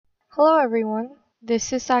Hello everyone,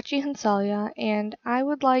 this is Sachi Hansalia, and I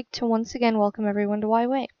would like to once again welcome everyone to Why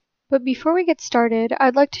Wait. But before we get started,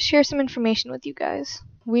 I'd like to share some information with you guys.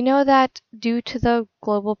 We know that due to the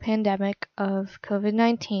global pandemic of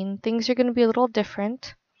COVID-19, things are going to be a little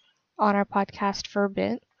different on our podcast for a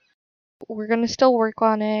bit. We're going to still work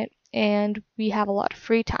on it, and we have a lot of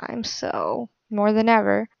free time, so more than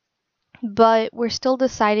ever. But we're still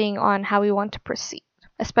deciding on how we want to proceed.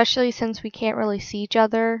 Especially since we can't really see each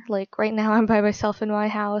other. Like right now I'm by myself in my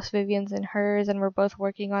house, Vivian's in hers, and we're both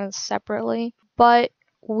working on it separately. But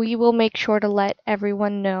we will make sure to let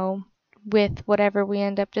everyone know with whatever we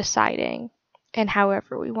end up deciding and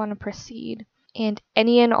however we want to proceed. And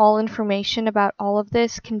any and all information about all of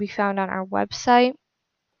this can be found on our website.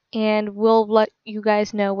 And we'll let you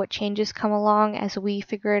guys know what changes come along as we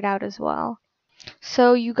figure it out as well.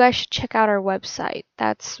 So you guys should check out our website.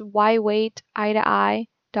 That's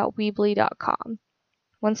whywaiteye.weebly.com.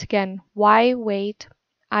 Once again,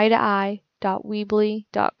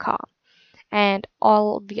 whywaiteye.weebly.com. And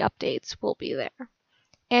all the updates will be there.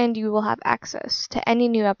 And you will have access to any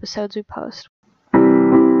new episodes we post.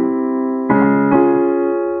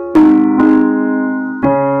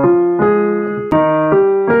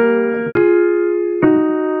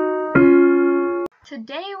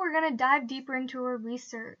 Today we're going to dive deeper into our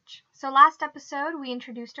research. So last episode we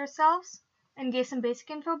introduced ourselves and gave some basic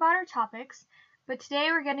info about our topics, but today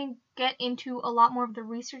we're going to get into a lot more of the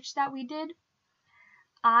research that we did.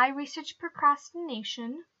 I researched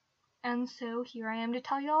procrastination, and so here I am to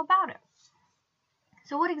tell you all about it.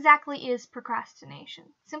 So what exactly is procrastination?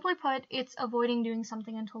 Simply put, it's avoiding doing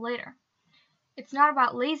something until later. It's not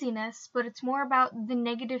about laziness, but it's more about the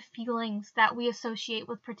negative feelings that we associate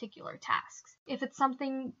with particular tasks. If it's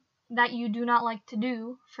something that you do not like to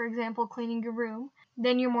do, for example, cleaning your room,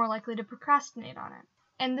 then you're more likely to procrastinate on it.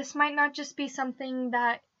 And this might not just be something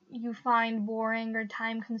that you find boring or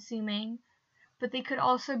time-consuming, but they could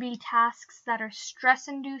also be tasks that are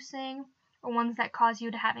stress-inducing or ones that cause you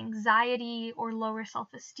to have anxiety or lower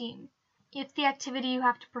self-esteem. If the activity you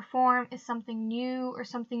have to perform is something new or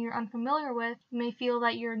something you're unfamiliar with, you may feel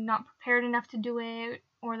that you're not prepared enough to do it,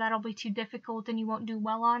 or that'll be too difficult and you won't do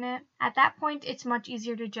well on it. At that point, it's much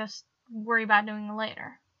easier to just worry about doing it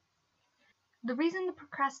later. The reason the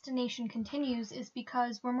procrastination continues is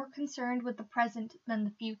because we're more concerned with the present than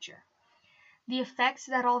the future. The effects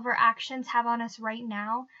that all of our actions have on us right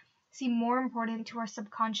now seem more important to our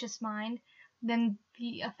subconscious mind than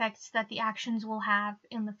the effects that the actions will have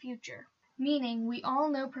in the future. Meaning, we all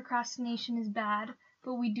know procrastination is bad,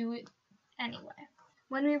 but we do it anyway.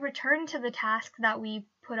 When we return to the task that we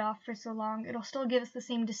put off for so long, it'll still give us the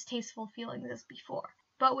same distasteful feelings as before,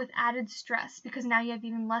 but with added stress because now you have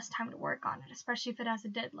even less time to work on it, especially if it has a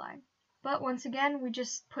deadline. But once again, we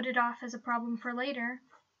just put it off as a problem for later,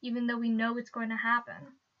 even though we know it's going to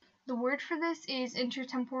happen. The word for this is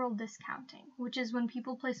intertemporal discounting, which is when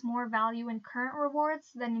people place more value in current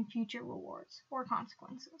rewards than in future rewards or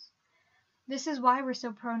consequences. This is why we're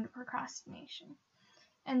so prone to procrastination.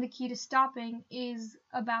 And the key to stopping is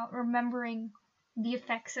about remembering the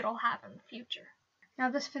effects it'll have in the future. Now,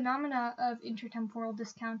 this phenomena of intertemporal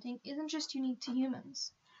discounting isn't just unique to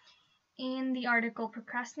humans. In the article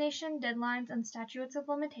Procrastination, Deadlines, and Statutes of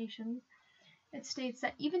Limitations, it states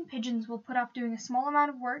that even pigeons will put off doing a small amount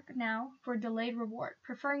of work now for a delayed reward,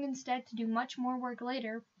 preferring instead to do much more work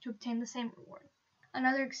later to obtain the same reward.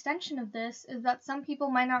 Another extension of this is that some people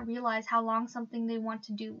might not realize how long something they want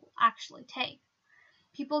to do will actually take.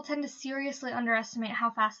 People tend to seriously underestimate how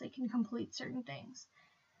fast they can complete certain things.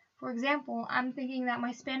 For example, I'm thinking that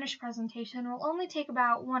my Spanish presentation will only take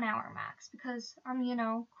about 1 hour max because I'm,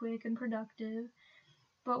 quick and productive.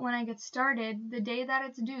 But when I get started, the day that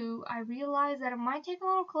it's due, I realize that it might take a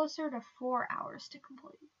little closer to 4 hours to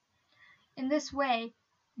complete. In this way,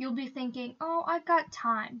 you'll be thinking, oh, I've got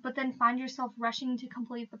time, but then find yourself rushing to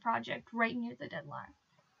complete the project right near the deadline.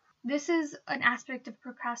 This is an aspect of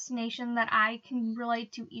procrastination that I can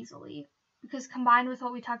relate to easily, because combined with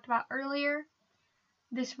what we talked about earlier,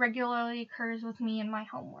 this regularly occurs with me in my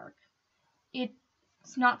homework.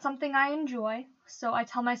 It's not something I enjoy, so I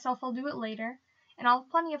tell myself I'll do it later, and I'll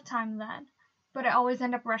have plenty of time then, but I always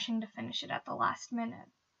end up rushing to finish it at the last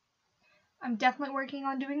minute. I'm definitely working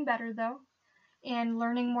on doing better, though, and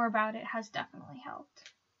learning more about it has definitely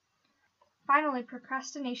helped. Finally,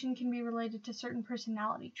 procrastination can be related to certain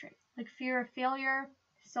personality traits, like fear of failure,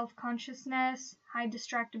 self-consciousness, high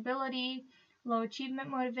distractibility, low achievement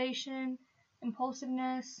motivation,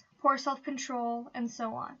 impulsiveness, poor self-control, and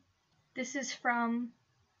so on. This is from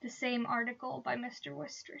the same article by Mr.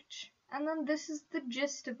 Wistrich. And then this is the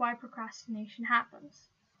gist of why procrastination happens.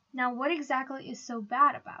 Now, what exactly is so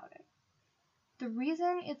bad about it? The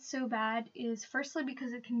reason it's so bad is firstly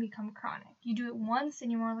because it can become chronic. You do it once and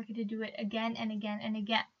you're more likely to do it again and again and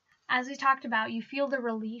again. As we talked about, you feel the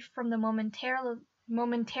relief from the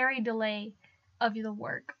momentary delay of the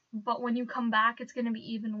work, but when you come back, it's going to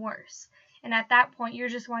be even worse. And at that point, you're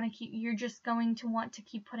just going to want to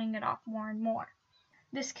keep putting it off more and more.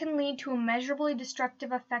 This can lead to immeasurably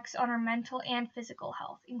destructive effects on our mental and physical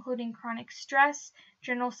health, including chronic stress,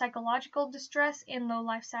 general psychological distress, and low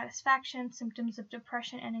life satisfaction, symptoms of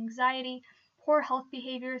depression and anxiety, poor health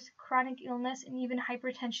behaviors, chronic illness, and even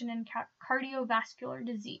hypertension and cardiovascular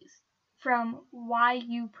disease. From why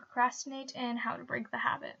you procrastinate and how to break the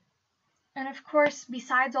habit. And of course,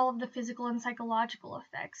 besides all of the physical and psychological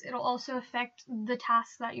effects, it'll also affect the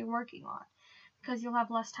tasks that you're working on, because you'll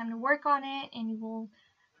have less time to work on it and you will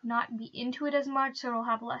not be into it as much, so it'll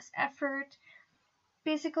have less effort.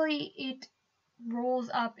 Basically, it rolls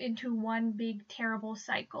up into one big terrible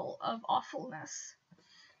cycle of awfulness.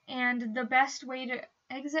 And the best way to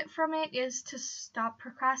exit from it is to stop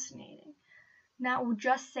procrastinating. Now,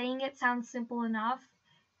 just saying it sounds simple enough,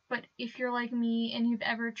 but if you're like me and you've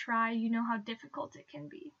ever tried, you know how difficult it can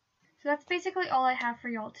be. So that's basically all I have for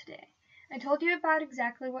y'all today. I told you about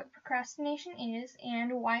exactly what procrastination is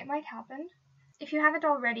and why it might happen. If you haven't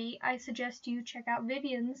already, I suggest you check out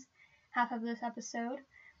Vivian's half of this episode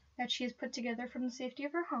that she has put together from the safety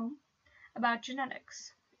of her home about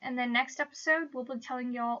genetics. And then next episode, we'll be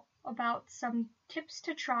telling y'all about some tips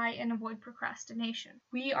to try and avoid procrastination.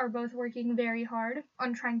 We are both working very hard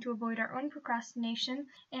on trying to avoid our own procrastination,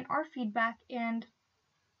 and our feedback and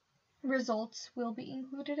results will be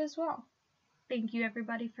included as well. Thank you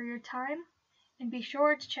everybody for your time, and be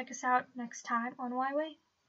sure to check us out next time on Why Wait.